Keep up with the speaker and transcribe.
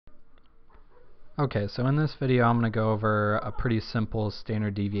Okay, so in this video I'm going to go over a pretty simple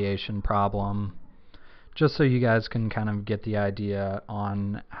standard deviation problem just so you guys can kind of get the idea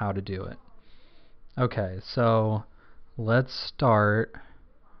on how to do it. Okay, so let's start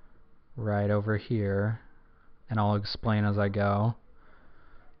right over here and I'll explain as I go.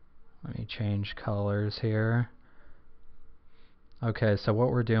 Let me change colors here. Okay, so what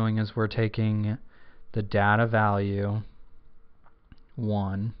we're doing is we're taking the data value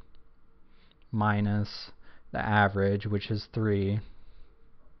 1 minus the average, which is 3,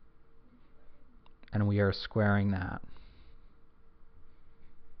 and we are squaring that.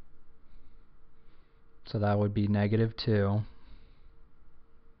 So that would be -2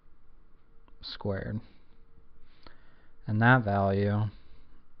 squared. And that value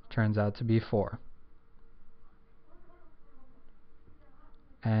turns out to be 4.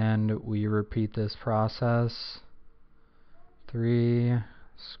 And we repeat this process. 3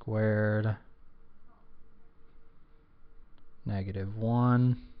 squared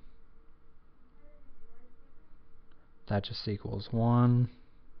 -1. That just equals 1.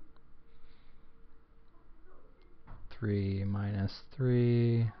 3 minus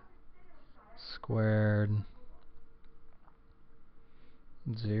 3 squared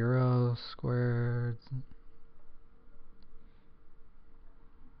 0 squared.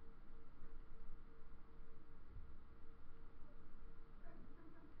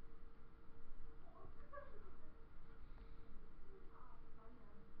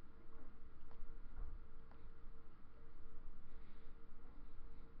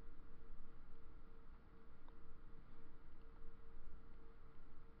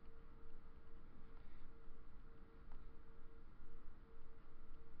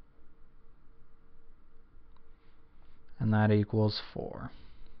 And that equals 4.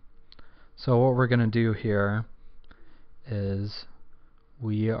 So what we're going to do here is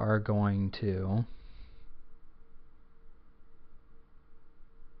we are going to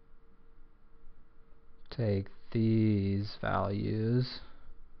take these values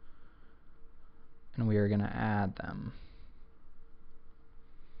and we are going to add them.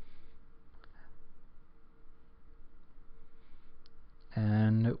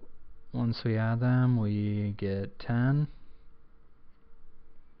 And once we add them, we get 10.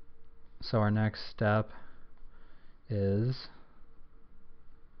 So our next step is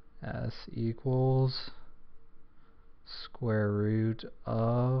s equals square root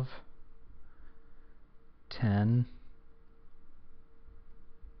of 10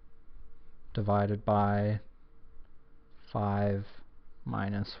 divided by 5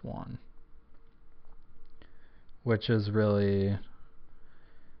 minus 1, which is really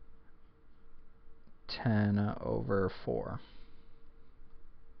 10 over 4.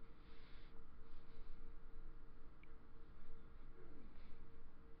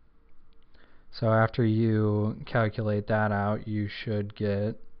 So after you calculate that out, you should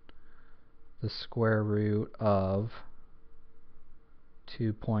get the square root of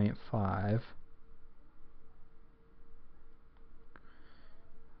 2.5,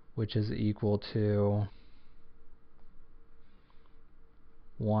 which is equal to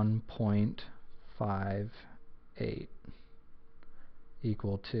 1.58,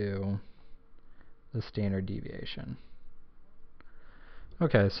 equal to the standard deviation.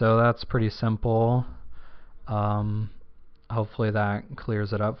 Okay, so that's pretty simple. Hopefully that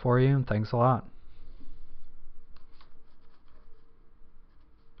clears it up for you. Thanks a lot.